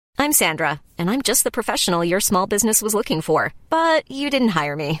I'm Sandra, and I'm just the professional your small business was looking for. But you didn't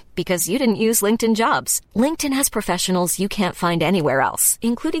hire me because you didn't use LinkedIn Jobs. LinkedIn has professionals you can't find anywhere else,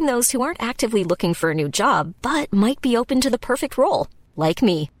 including those who aren't actively looking for a new job, but might be open to the perfect role, like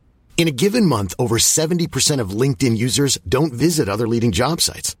me. In a given month, over 70% of LinkedIn users don't visit other leading job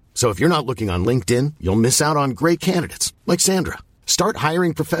sites. So if you're not looking on LinkedIn, you'll miss out on great candidates like Sandra. Start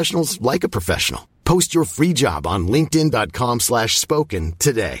hiring professionals like a professional. Post your free job on linkedin.com/spoken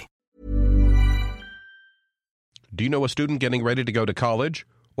today. Do you know a student getting ready to go to college?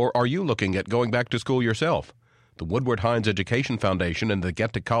 Or are you looking at going back to school yourself? The Woodward Hines Education Foundation and the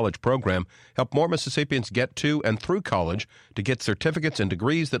Get to College program help more Mississippians get to and through college to get certificates and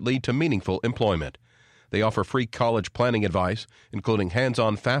degrees that lead to meaningful employment. They offer free college planning advice, including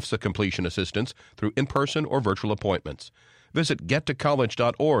hands-on FAFSA completion assistance through in-person or virtual appointments. Visit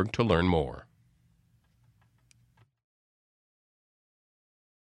gettocollege.org to learn more.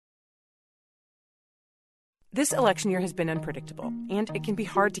 This election year has been unpredictable, and it can be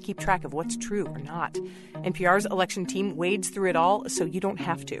hard to keep track of what's true or not. NPR's election team wades through it all so you don't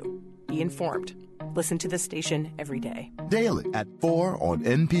have to. Be informed. Listen to this station every day. Daily at 4 on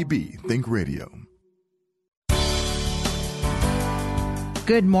NPB Think Radio.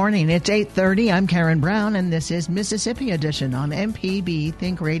 Good morning. It's 8:30. I'm Karen Brown, and this is Mississippi Edition on MPB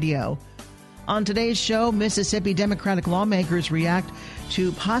Think Radio. On today's show, Mississippi Democratic lawmakers react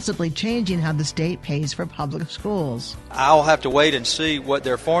to possibly changing how the state pays for public schools. I'll have to wait and see what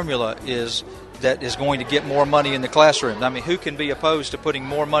their formula is that is going to get more money in the classrooms. I mean, who can be opposed to putting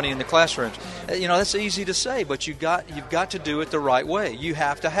more money in the classrooms? You know, that's easy to say, but you've got to do it the right way. You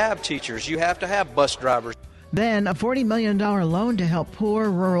have to have teachers. You have to have bus drivers. Then a $40 million loan to help poor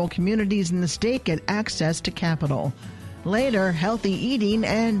rural communities in the state get access to capital. Later, healthy eating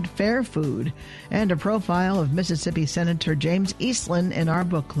and fair food, and a profile of Mississippi Senator James Eastland in our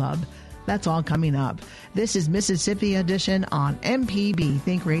book club. That's all coming up. This is Mississippi Edition on MPB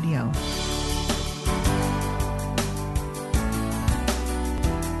Think Radio.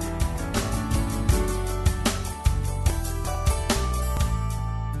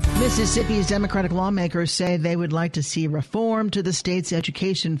 Mississippi's Democratic lawmakers say they would like to see reform to the state's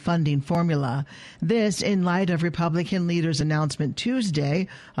education funding formula. This in light of Republican leaders' announcement Tuesday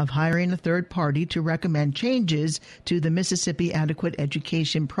of hiring a third party to recommend changes to the Mississippi Adequate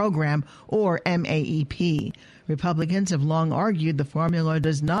Education Program, or MAEP. Republicans have long argued the formula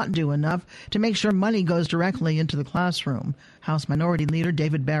does not do enough to make sure money goes directly into the classroom. House Minority Leader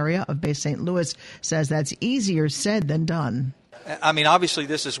David Beria of Bay St. Louis says that's easier said than done. I mean, obviously,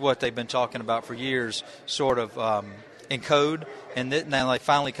 this is what they've been talking about for years, sort of in code, and now they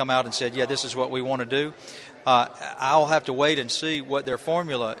finally come out and said, yeah, this is what we want to do. I'll have to wait and see what their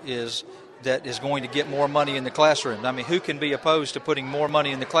formula is that is going to get more money in the classrooms. I mean, who can be opposed to putting more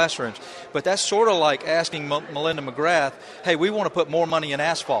money in the classrooms? But that's sort of like asking Melinda McGrath, hey, we want to put more money in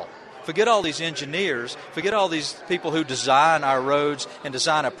asphalt. Forget all these engineers, forget all these people who design our roads and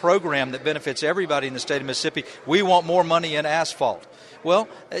design a program that benefits everybody in the state of Mississippi. We want more money in asphalt. Well,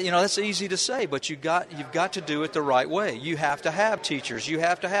 you know, that's easy to say, but you've got to do it the right way. You have to have teachers. You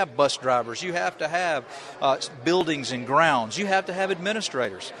have to have bus drivers. You have to have buildings and grounds. You have to have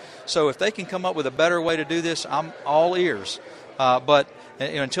administrators. So if they can come up with a better way to do this, I'm all ears. But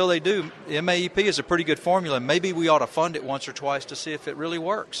until they do, MAEP is a pretty good formula. Maybe we ought to fund it once or twice to see if it really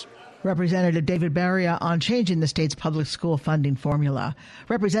works. Representative David Beria on changing the state's public school funding formula.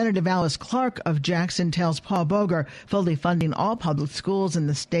 Representative Alice Clark of Jackson tells Paul Boger fully funding all public schools in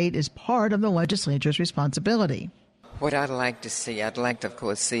the state is part of the legislature's responsibility. What I'd like to see, of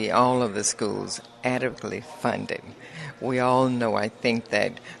course, see all of the schools adequately funded. We all know, I think,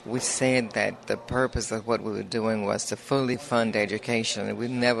 that we said that the purpose of what we were doing was to fully fund education, and we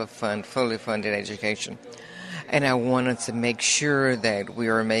never fully funded education. And I wanted to make sure that we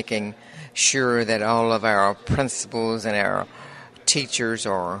were making sure that all of our principals and our teachers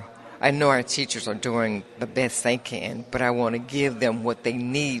I know our teachers are doing the best they can, but I want to give them what they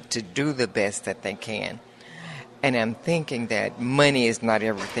need to do the best that they can. And I'm thinking that money is not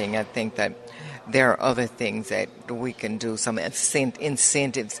everything. I think that there are other things that we can do, some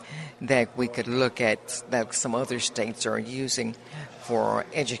incentives that we could look at that some other states are using for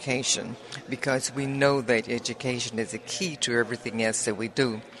education, because we know that education is a key to everything else that we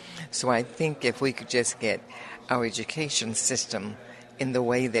do. So I think if we could just get our education system in the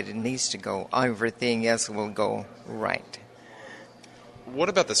way that it needs to go, everything else will go right. What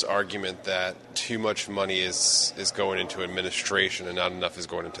about this argument that too much money is going into administration and not enough is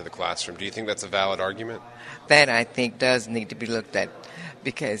going into the classroom? Do you think that's a valid argument? That, I think, does need to be looked at,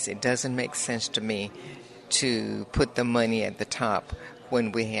 because it doesn't make sense to me to put the money at the top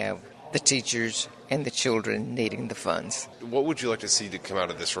when we have the teachers and the children needing the funds. What would you like to see to come out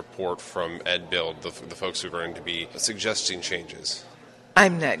of this report from EdBuild, the folks who are going to be suggesting changes?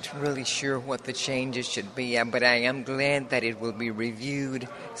 I'm not really sure what the changes should be, but I am glad that it will be reviewed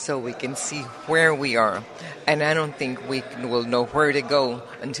so we can see where we are. And I don't think we will know where to go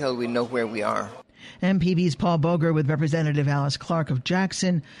until we know where we are. MPB's Paul Boger with Representative Alice Clark of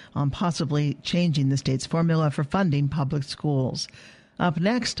Jackson on possibly changing the state's formula for funding public schools. Up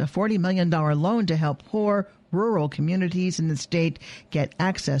next, a $40 million loan to help poor rural communities in the state get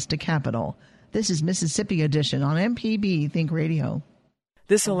access to capital. This is Mississippi Edition on MPB Think Radio.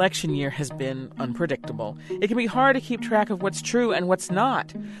 This election year has been unpredictable. It can be hard to keep track of what's true and what's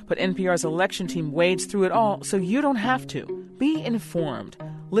not, but NPR's election team wades through it all so you don't have to. Be informed.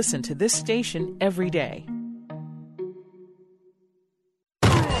 Listen to this station every day.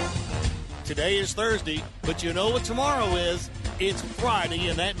 Today is Thursday, but you know what tomorrow is? It's Friday,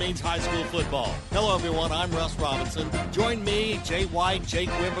 and that means high school football. Hello, everyone. I'm Russ Robinson. Join me, Jay White, Jake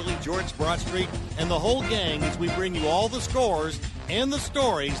Wimberly, George Broadstreet, and the whole gang as we bring you all the scores and the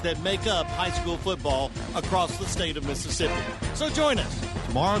stories that make up high school football across the state of Mississippi. So join us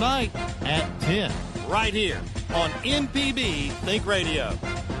tomorrow night at 10, right here on MPB Think Radio.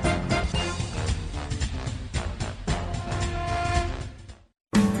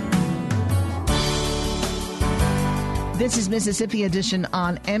 This is Mississippi Edition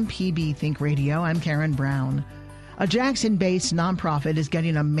on MPB Think Radio. I'm Karen Brown. A Jackson-based nonprofit is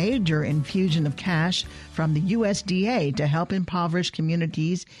getting a major infusion of cash from the USDA to help impoverished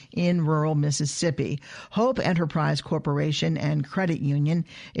communities in rural Mississippi. Hope Enterprise Corporation and Credit Union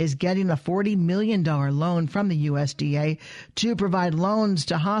is getting a $40 million loan from the USDA to provide loans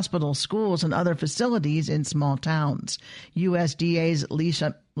to hospitals, schools, and other facilities in small towns. USDA's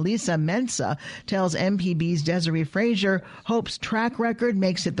Lisa Mensa tells MPB's Desiree Frazier Hope's track record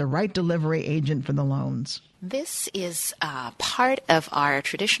makes it the right delivery agent for the loans. This is part of our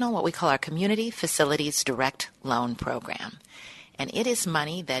traditional, what we call our Community Facilities Direct Loan Program. And it is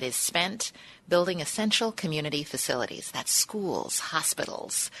money that is spent building essential community facilities. That's schools,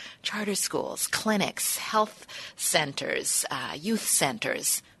 hospitals, charter schools, clinics, health centers, youth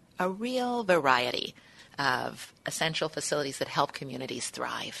centers, a real variety of essential facilities that help communities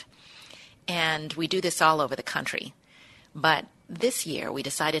thrive. And we do this all over the country. But this year, we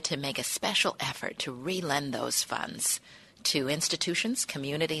decided to make a special effort to re-lend those funds to institutions,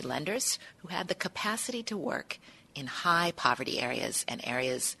 community lenders who have the capacity to work in high poverty areas and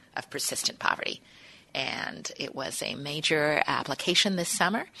areas of persistent poverty. And it was a major application this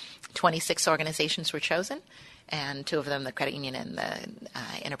summer. 26 organizations were chosen, and 2 of them, the Credit Union and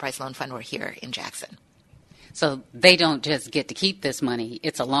the Enterprise Loan Fund, were here in Jackson. So they don't just get to keep this money,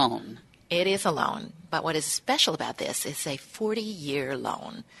 it's a loan. It is a loan, but what is special about this is a 40-year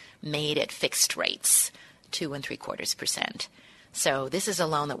loan made at fixed rates, 2 3/4%. So this is a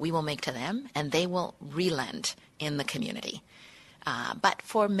loan that we will make to them, and they will relend in the community. But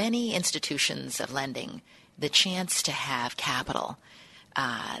for many institutions of lending, the chance to have capital,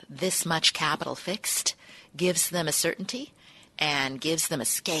 this much capital fixed, gives them a certainty and gives them a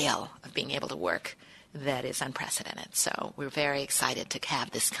scale of being able to work that is unprecedented. So we're very excited to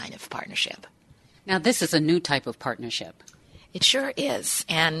have this kind of partnership. Now, this is a new type of partnership. It sure is.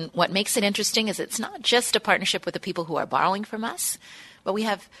 And what makes it interesting is it's not just a partnership with the people who are borrowing from us, but we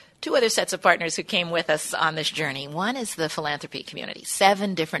have 2 other sets of partners who came with us on this journey. One is the philanthropy community,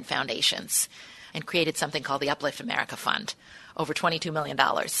 7 different foundations, and created something called the Uplift America Fund, over $22 million.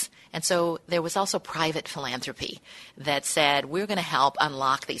 And so there was also private philanthropy that said, we're going to help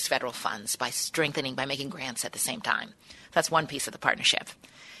unlock these federal funds by making grants at the same time. That's one piece of the partnership.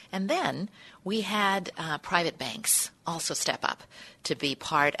 And then we had private banks also step up to be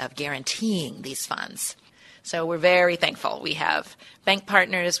part of guaranteeing these funds. So we're very thankful. We have bank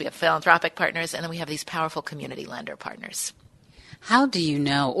partners, we have philanthropic partners, and then we have these powerful community lender partners. How do you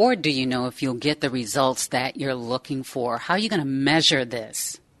know, or do you know if you'll get the results that you're looking for? How are you going to measure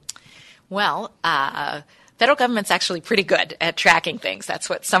this? Well, federal government's actually pretty good at tracking things. That's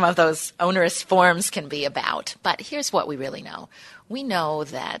what some of those onerous forms can be about. But here's what we really know. We know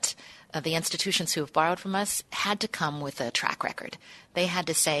that the institutions who have borrowed from us had to come with a track record. They had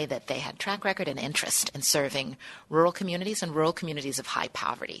to say that they had track record and interest in serving rural communities and rural communities of high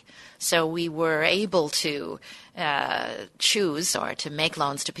poverty. So we were able to choose or to make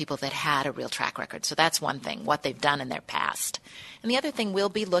loans to people that had a real track record. So that's one thing, what they've done in their past. And the other thing,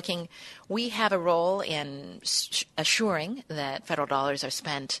 we have a role in assuring that federal dollars are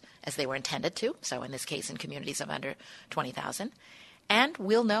spent as they were intended to. So in this case, in communities of under 20,000. And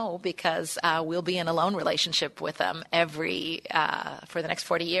we'll know because we'll be in a loan relationship with them for the next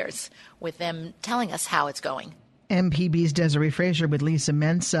 40 years, with them telling us how it's going. MPB's Desiree Frazier with Lisa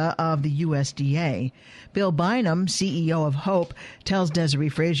Mensa of the USDA. Bill Bynum, CEO of HOPE, tells Desiree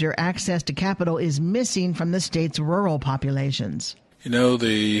Frazier access to capital is missing from the state's rural populations. You know,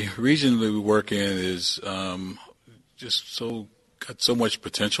 the region that we work in is got so much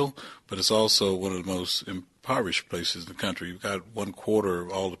potential, but it's also one of the most impoverished places in the country. You've got 1/4 of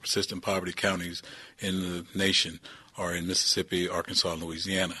all the persistent poverty counties in the nation are in Mississippi, Arkansas, and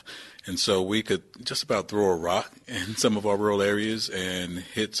Louisiana. And so we could just about throw a rock in some of our rural areas and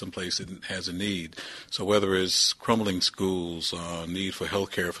hit some place that has a need. So whether it's crumbling schools, need for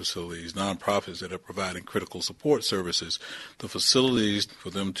healthcare facilities, nonprofits that are providing critical support services, the facilities for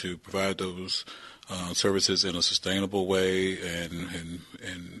them to provide those services in a sustainable way and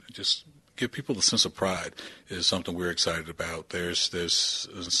just give people a sense of pride is something we're excited about. There's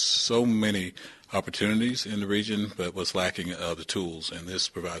so many opportunities in the region, but what's lacking are the tools, and this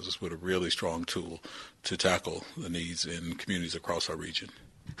provides us with a really strong tool to tackle the needs in communities across our region.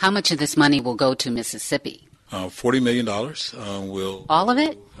 How much of this money will go to Mississippi? $40 million will... All of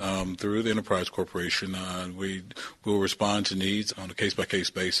it? Through the Enterprise Corporation. We will respond to needs on a case-by-case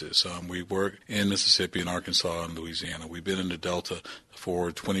basis. We work in Mississippi and Arkansas and Louisiana. We've been in the Delta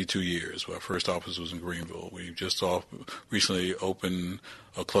for 22 years. Our first office was in Greenville. We just recently opened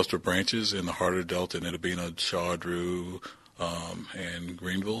a cluster of branches in the heart of the Delta in Itabena, Shaw, Drew, and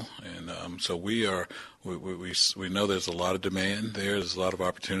Greenville. And so we know there's a lot of demand there. There's a lot of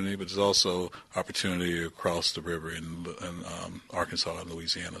opportunity, but there's also opportunity across the river in Arkansas and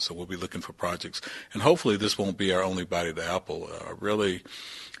Louisiana. So we'll be looking for projects. And hopefully this won't be our only bite of the apple. I really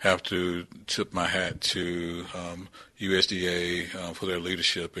have to tip my hat to USDA for their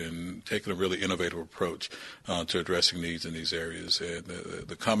leadership in taking a really innovative approach to addressing needs in these areas. And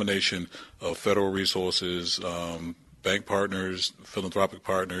the combination of federal resources, bank partners, philanthropic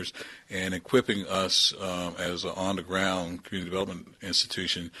partners, and equipping us as an on-the-ground community development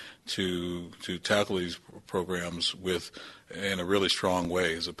institution to tackle these programs in a really strong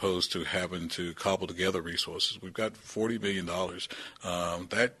way, as opposed to having to cobble together resources. We've got $40 million.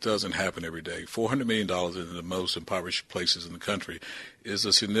 That doesn't happen every day. $400 million in the most impoverished places in the country is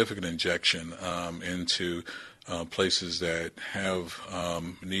a significant injection into places that have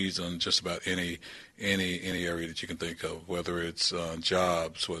needs on just about any area that you can think of, whether it's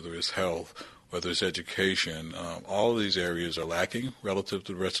jobs, whether it's health, whether it's education. All of these areas are lacking relative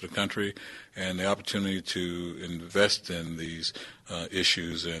to the rest of the country, and the opportunity to invest in these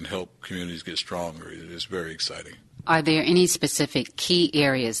issues and help communities get stronger is very exciting. Are there any specific key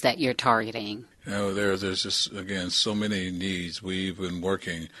areas that you're targeting? You know, there's just, again, so many needs. We've been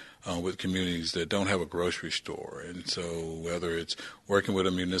working with communities that don't have a grocery store. And so whether it's working with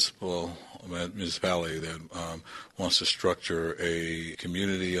a municipality that wants to structure a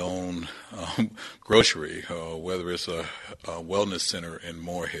community-owned grocery, or whether it's a wellness center in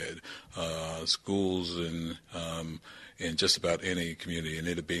Moorhead, schools in just about any community. In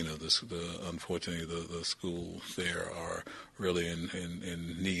Itabena, unfortunately, the schools there are really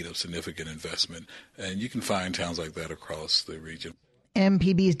in need of significant investment. And you can find towns like that across the region.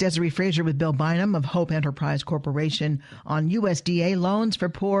 MPB's Desiree Frazier with Bill Bynum of Hope Enterprise Corporation on USDA loans for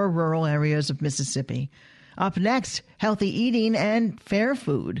poor rural areas of Mississippi. Up next, healthy eating and fair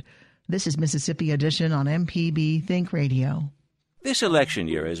food. This is Mississippi Edition on MPB Think Radio. This election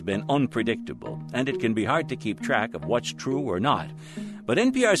year has been unpredictable, and it can be hard to keep track of what's true or not. But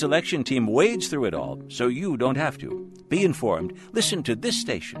NPR's election team wades through it all, so you don't have to. Be informed. Listen to this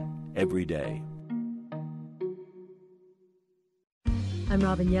station every day. I'm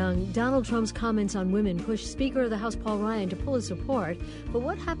Robin Young. Donald Trump's comments on women pushed Speaker of the House Paul Ryan to pull his support. But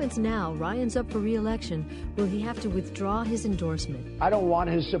what happens now? Ryan's up for re-election. Will he have to withdraw his endorsement? I don't want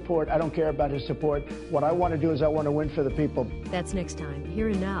his support. I don't care about his support. What I want to do is I want to win for the people. That's next time, Here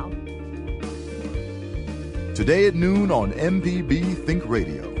and Now. Today at noon on MPB Think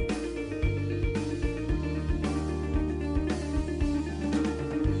Radio.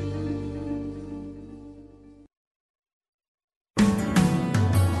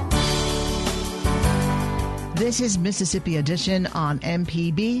 This is Mississippi Edition on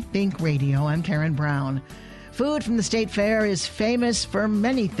MPB Think Radio. I'm Karen Brown. Food from the State Fair is famous for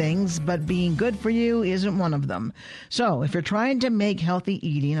many things, but being good for you isn't one of them. So if you're trying to make healthy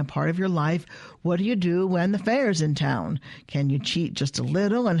eating a part of your life, what do you do when the fair's in town? Can you cheat just a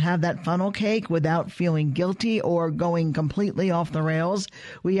little and have that funnel cake without feeling guilty or going completely off the rails?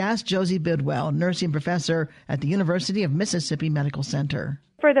 We asked Josie Bidwell, nursing professor at the University of Mississippi Medical Center.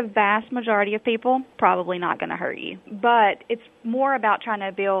 For the vast majority of people, probably not going to hurt you. But it's more about trying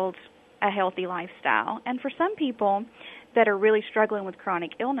to build a healthy lifestyle. And for some people that are really struggling with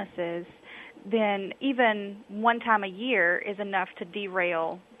chronic illnesses, then even one time a year is enough to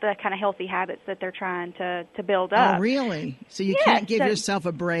derail the kind of healthy habits that they're trying to build up. Oh, really? So you can't give yourself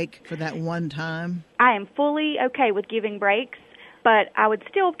a break for that one time? I am fully okay with giving breaks, but I would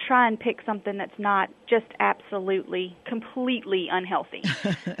still try and pick something that's not just absolutely, completely unhealthy.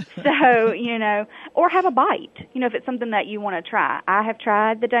 So, or have a bite, if it's something that you want to try. I have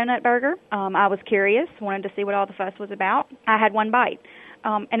tried the donut burger. I was curious, wanted to see what all the fuss was about. I had one bite,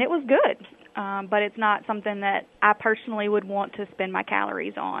 and it was good. But it's not something that I personally would want to spend my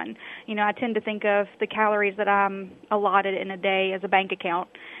calories on. I tend to think of the calories that I'm allotted in a day as a bank account.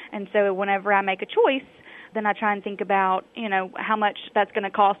 And so whenever I make a choice, then I try and think about, how much that's going to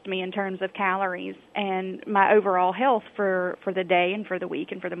cost me in terms of calories and my overall health for the day and for the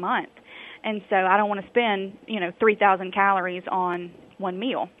week and for the month. And so I don't want to spend, 3,000 calories on one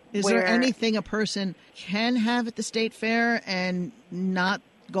meal. Is there anything a person can have at the State Fair and not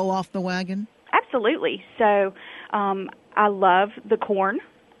go off the wagon? Absolutely. So I love the corn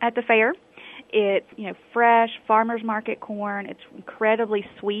at the fair. It's, fresh farmer's market corn. It's incredibly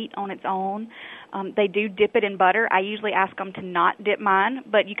sweet on its own. They do dip it in butter. I usually ask them to not dip mine,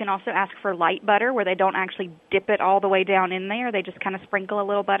 but you can also ask for light butter where they don't actually dip it all the way down in there. They just kind of sprinkle a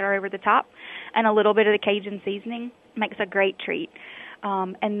little butter over the top and a little bit of the Cajun seasoning. Makes a great treat.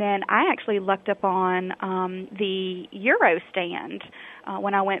 And then I actually looked up on the Euro stand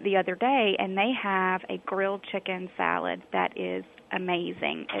when I went the other day, and they have a grilled chicken salad that is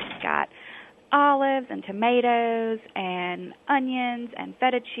amazing. It's got olives and tomatoes and onions and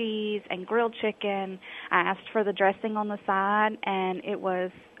feta cheese and grilled chicken. I asked for the dressing on the side, and it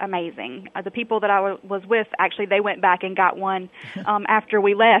was amazing. The people that I was with, actually, they went back and got one after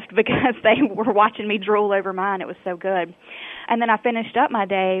we left because they were watching me drool over mine. It was so good. And then I finished up my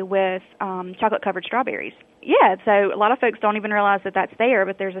day with chocolate-covered strawberries. Yeah, so a lot of folks don't even realize that that's there,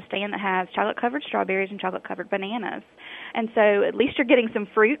 but there's a stand that has chocolate-covered strawberries and chocolate-covered bananas. And so at least you're getting some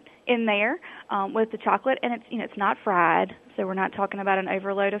fruit in there with the chocolate, and it's not fried, so we're not talking about an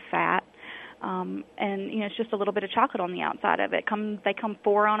overload of fat. And it's just a little bit of chocolate on the outside of it. They come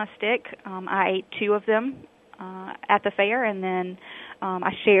 4 on a stick. I ate 2 of them at the fair, and then I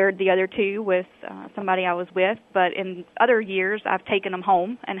shared the other 2 with somebody I was with. But in other years, I've taken them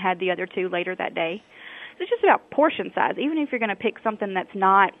home and had the other 2 later that day. So it's just about portion size. Even if you're going to pick something that's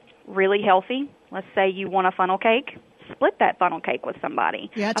not really healthy, let's say you want a funnel cake, split that funnel cake with somebody.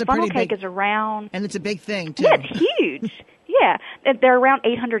 Yeah, it's a funnel cake is around... And it's a big thing, too. Yeah, it's huge. Yeah, they're around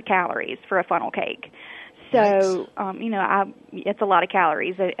 800 calories for a funnel cake. So, it's a lot of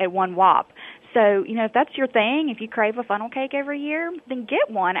calories at one whop. So, if that's your thing, if you crave a funnel cake every year, then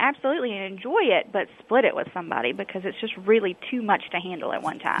get one, absolutely, and enjoy it, but split it with somebody because it's just really too much to handle at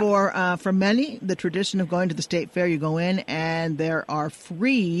one time. For many, the tradition of going to the State Fair, you go in and there are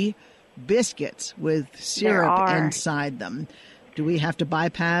free biscuits with syrup inside them. Do we have to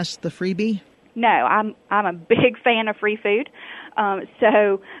bypass the freebie? No, I'm a big fan of free food.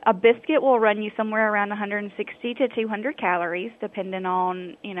 So a biscuit will run you somewhere around 160 to 200 calories, depending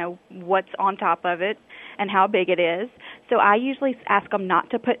on, what's on top of it and how big it is. So I usually ask them not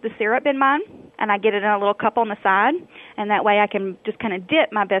to put the syrup in mine, and I get it in a little cup on the side, and that way I can just kind of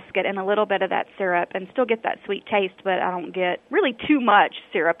dip my biscuit in a little bit of that syrup and still get that sweet taste, but I don't get really too much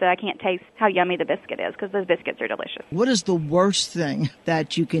syrup that I can't taste how yummy the biscuit is because those biscuits are delicious. What is the worst thing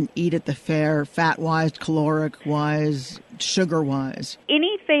that you can eat at the fair, fat-wise, caloric-wise, sugar-wise?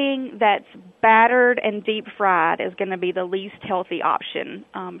 Anything that's battered and deep fried is going to be the least healthy option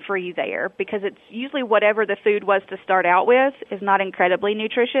for you there because it's usually whatever the food was to start out with is not incredibly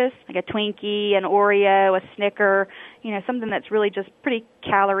nutritious, like a Twinkie, an Oreo, a Snicker, something that's really just pretty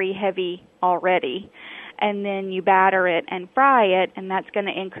calorie heavy already. And then you batter it and fry it, and that's going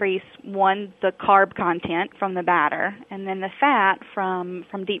to increase, one, the carb content from the batter, and then the fat from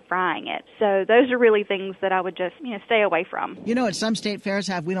deep frying it. So those are really things that I would just, stay away from. What some state fairs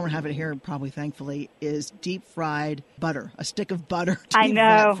have, we don't have it here probably, thankfully, is deep fried butter, a stick of butter. I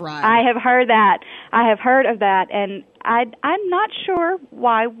know. Fried. I have heard that. I have heard of that, and I'm not sure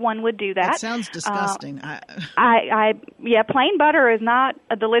why one would do that. That sounds disgusting. Plain butter is not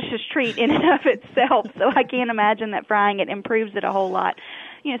a delicious treat in and of itself, so I can't imagine that frying it improves it a whole lot.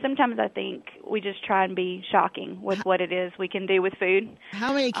 Sometimes I think we just try and be shocking with what it is we can do with food.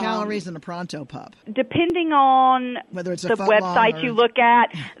 How many calories in a Pronto Pup? Depending on whether it's the website you look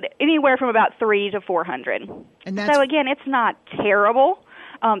at, anywhere from about 300 to 400. And so again, it's not terrible.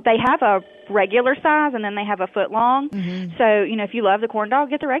 They have a regular size, and then they have a foot long. Mm-hmm. So, if you love the corn dog,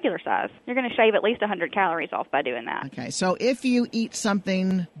 get the regular size. You're going to shave at least 100 calories off by doing that. Okay, so if you eat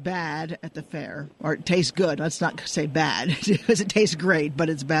something bad at the fair, or it tastes good, let's not say bad, because it tastes great, but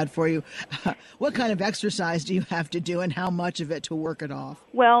it's bad for you, what kind of exercise do you have to do, and how much of it to work it off?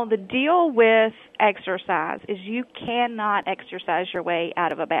 Well, the deal with exercise is you cannot exercise your way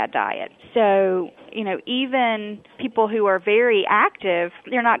out of a bad diet. So, even people who are very active,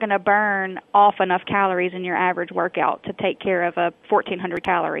 they're not going to burn off enough calories in your average workout to take care of a 1,400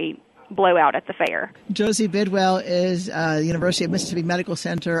 calorie blowout at the fair. Josie Bidwell is University of Mississippi Medical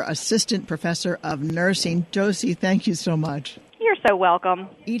Center Assistant Professor of Nursing. Josie, thank you so much. You're so welcome.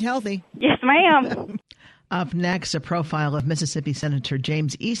 Eat healthy. Yes, ma'am. Up next, a profile of Mississippi Senator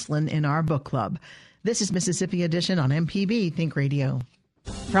James Eastland in our book club. This is Mississippi Edition on MPB Think Radio.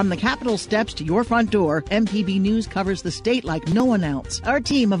 From the Capitol steps to your front door, MPB News covers the state like no one else. Our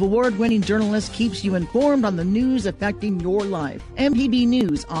team of award-winning journalists keeps you informed on the news affecting your life. MPB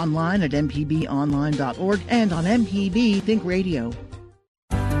News, online at mpbonline.org and on MPB Think Radio.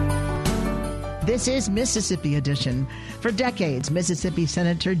 This is Mississippi Edition. For decades, Mississippi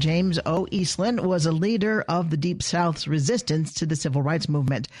Senator James O. Eastland was a leader of the Deep South's resistance to the civil rights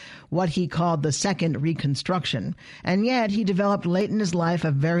movement, what he called the Second Reconstruction. And yet, he developed late in his life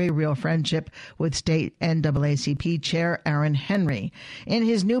a very real friendship with state NAACP Chair Aaron Henry. In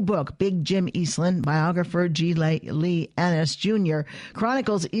his new book, Big Jim Eastland, biographer G. Lee Annis Jr.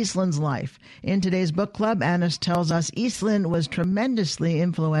 chronicles Eastland's life. In today's book club, Annis tells us Eastland was tremendously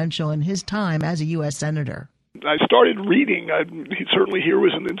influential in his time as a U.S. Senator. I started reading. He certainly here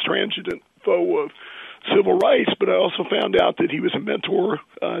was an intransigent foe of civil rights, but I also found out that he was a mentor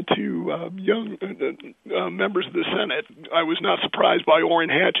to young members of the Senate. I was not surprised by Orrin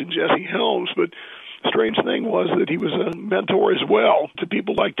Hatch and Jesse Helms, but the strange thing was that he was a mentor as well to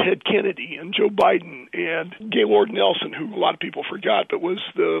people like Ted Kennedy and Joe Biden and Gaylord Nelson, who a lot of people forgot, but was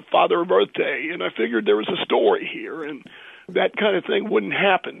the father of Earth Day. And I figured there was a story here, and that kind of thing wouldn't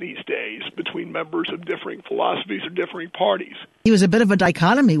happen these days between members of differing philosophies or differing parties. He was a bit of a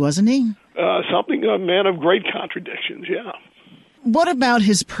dichotomy, wasn't he? A man of great contradictions, yeah. What about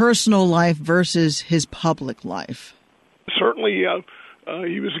his personal life versus his public life? Certainly,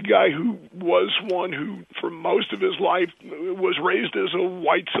 he was a guy who was one who, for most of his life, was raised as a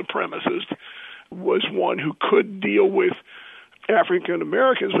white supremacist, was one who could deal with African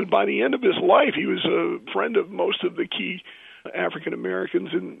Americans, but by the end of his life, he was a friend of most of the key African Americans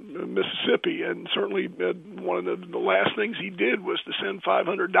in Mississippi, and certainly one of the last things he did was to send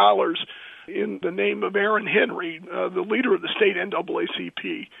 $500 in the name of Aaron Henry, the leader of the state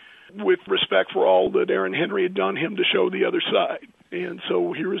NAACP, with respect for all that Aaron Henry had done him to show the other side. And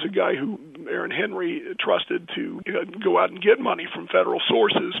so here is a guy who Aaron Henry trusted to go out and get money from federal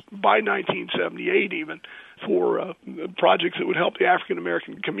sources by 1978 even for projects that would help the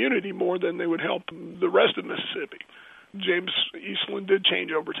African-American community more than they would help the rest of Mississippi. James Eastland did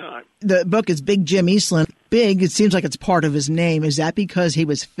change over time. The book is Big Jim Eastland. Big, it seems like it's part of his name. Is that because he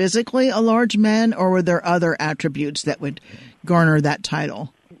was physically a large man, or were there other attributes that would garner that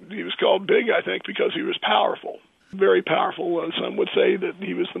title? He was called Big, I think, because he was powerful. Very powerful. Some would say that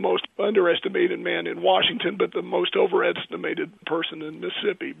he was the most underestimated man in Washington, but the most overestimated person in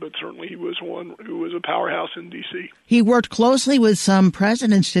Mississippi. But certainly he was one who was a powerhouse in D.C. He worked closely with some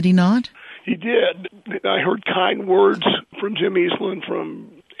presidents, did he not? He did. I heard kind words from Jim Eastland, from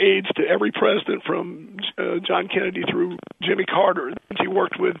aides to every president, from John Kennedy through Jimmy Carter. He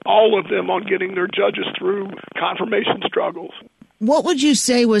worked with all of them on getting their judges through confirmation struggles. What would you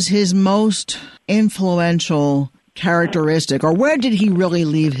say was his most influential characteristic, or where did he really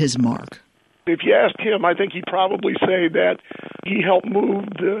leave his mark? If you asked him, I think he'd probably say that he helped move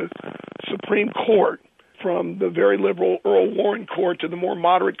the Supreme Court from the very liberal Earl Warren Court to the more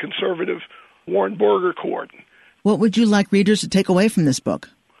moderate conservative Warren Burger Court. What would you like readers to take away from this book?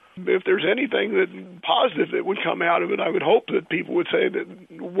 If there's anything that positive that would come out of it, I would hope that people would say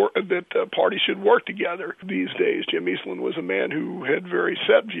that parties should work together these days. Jim Eastland was a man who had very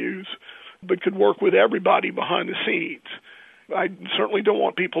set views, but could work with everybody behind the scenes. I certainly don't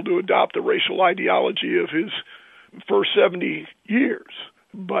want people to adopt the racial ideology of his first 70 years.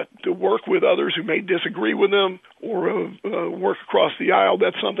 but to work with others who may disagree with them or work across the aisle,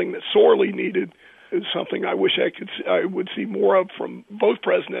 that's something that's sorely needed. Is something I wish I would see more of from both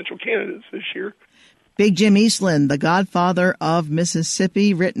presidential candidates this year. Big Jim Eastland, The Godfather of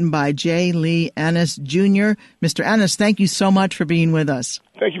Mississippi, written by J. Lee Annis Jr. Mr. Annis, thank you so much for being with us.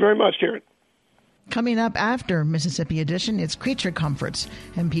 Thank you very much, Karen. Coming up after Mississippi Edition, it's Creature Comforts,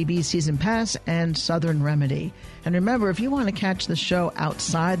 MPB Season Pass, and Southern Remedy. And remember, if you want to catch the show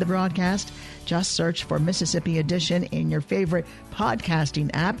outside the broadcast, just search for Mississippi Edition in your favorite podcasting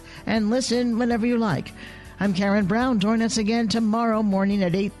app and listen whenever you like. I'm Karen Brown. Join us again tomorrow morning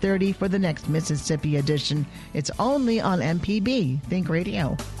at 8:30 for the next Mississippi Edition. It's only on MPB Think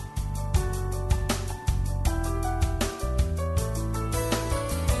Radio.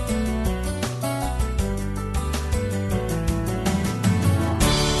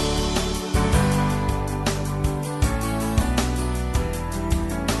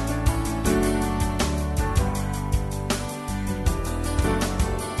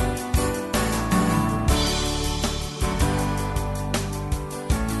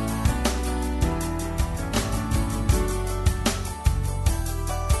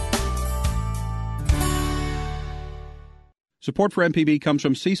 Support for MPB comes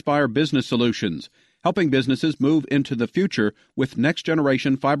from C Spire Business Solutions, helping businesses move into the future with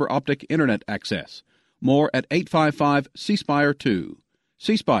next-generation fiber optic Internet access. More at 855-C-SPIRE-2.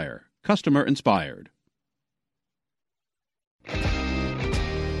 C Spire, customer inspired.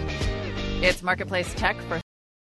 It's Marketplace Tech for